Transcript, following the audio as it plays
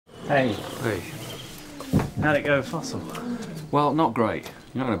Hey. Hey. How'd it go, Fossil? Well, not great.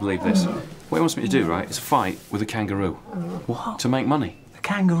 You're not going to believe this. What he wants me to do, right, is fight with a kangaroo. What? To make money. A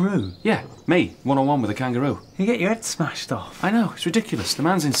kangaroo? Yeah, me, one-on-one with a kangaroo. You get your head smashed off. I know, it's ridiculous. The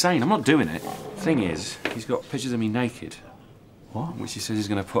man's insane. I'm not doing it. Thing is, he's got pictures of me naked. What? Which he says he's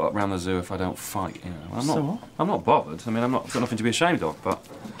going to put up round the zoo if I don't fight, you know. So what? I'm not bothered. I mean, I've got nothing to be ashamed of, but...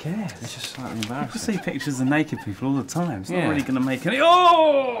 Who cares? It's just slightly You embarrassing. see pictures of naked people all the time. It's Yeah. not really going to make any...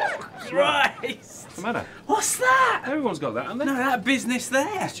 Oh! Christ! What's the matter? What's that? Everyone's got that, haven't they? No, that business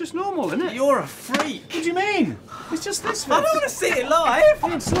there. It's just normal, isn't it? You're a freak. What do you mean? It's just this, I Vince. don't want to see it live.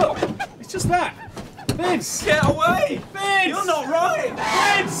 Vince, look. It's just that. Vince! Get away. Vince! You're not right.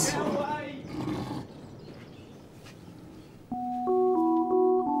 Vince! Get away.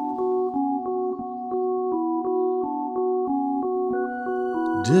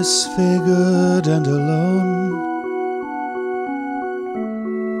 Disfigured and alone,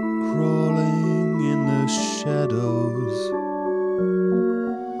 crawling in the shadows.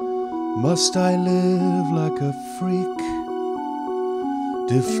 Must I live like a freak,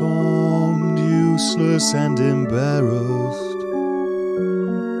 deformed, useless and embarrassed?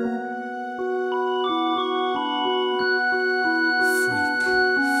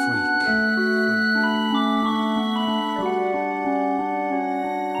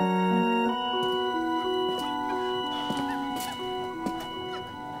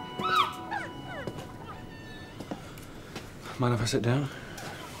 Mind if I sit down?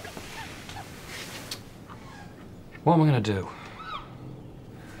 What am I going to do?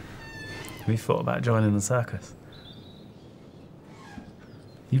 Have you thought about joining the circus?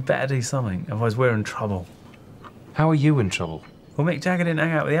 You'd better do something, otherwise we're in trouble. How are you in trouble? Well, Mick Jagger didn't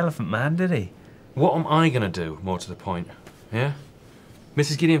hang out with the Elephant Man, did he? What am I going to do, more to the point? Yeah?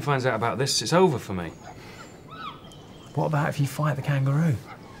 Mrs. Gideon finds out about this, it's over for me. What about if you fight the kangaroo?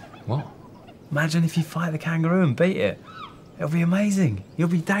 What? Imagine if you fight the kangaroo and beat it. It'll be amazing. You'll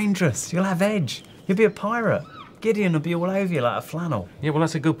be dangerous. You'll have edge. You'll be a pirate. Gideon will be all over you like a flannel. Yeah, well,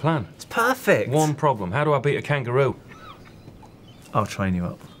 that's a good plan. It's perfect. One problem. How do I beat a kangaroo? I'll train you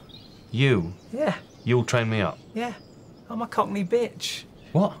up. You? Yeah, You'll train me up. yeah. I'm a Cockney bitch.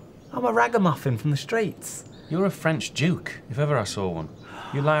 What? I'm a ragamuffin from the streets. You're a French duke, if ever I saw one.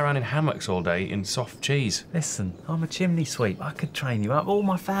 You lie around in hammocks all day in soft cheese. Listen, I'm a chimney sweep. I could train you up. All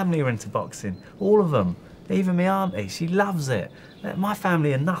my family are into boxing. All of them. Even my auntie, she loves it. My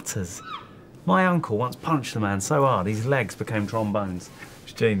family are nutters. My uncle once punched the man so hard his legs became trombones. It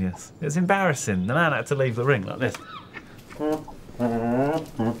was genius. It was embarrassing. The man had to leave the ring like this.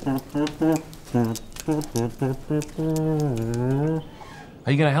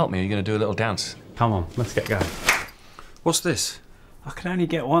 Are you going to help me or are you going to do a little dance? Come on, let's get going. What's this? I can only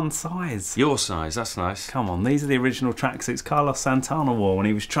get one size. Your size, that's nice. Come on, these are the original tracksuits Carlos Santana wore when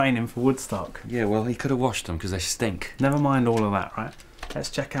he was training for Woodstock. Yeah, well, he could have washed them because they stink. Never mind all of that, right? Let's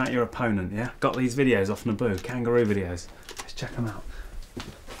check out your opponent, yeah? Got these videos off Naboo, kangaroo videos. Let's check them out.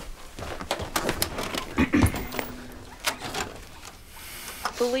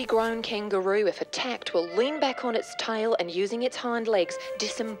 Fully grown kangaroo, if attacked, will lean back on its tail and, using its hind legs,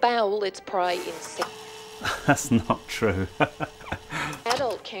 disembowel its prey in seconds. That's not true.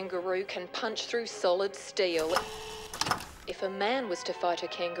 Adult kangaroo can punch through solid steel. If a man was to fight a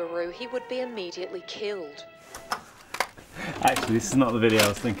kangaroo, he would be immediately killed. Actually, this is not the video I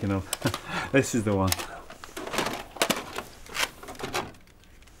was thinking of. This is the one.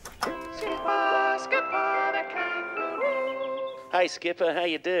 Hey Skipper, how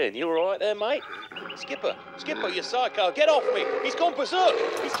you doing? You all right there, mate? Skipper, you psycho, get off me! He's gone berserk!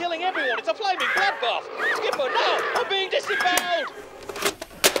 He's killing everyone! It's a flaming bloodbath! Skipper, no! I'm being disemboweled!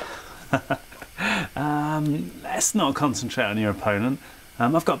 Let's not concentrate on your opponent.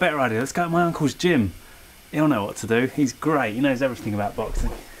 I've got a better idea. Let's go to my uncle's gym. He'll know what to do. He's great. He knows everything about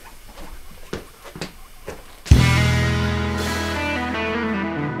boxing.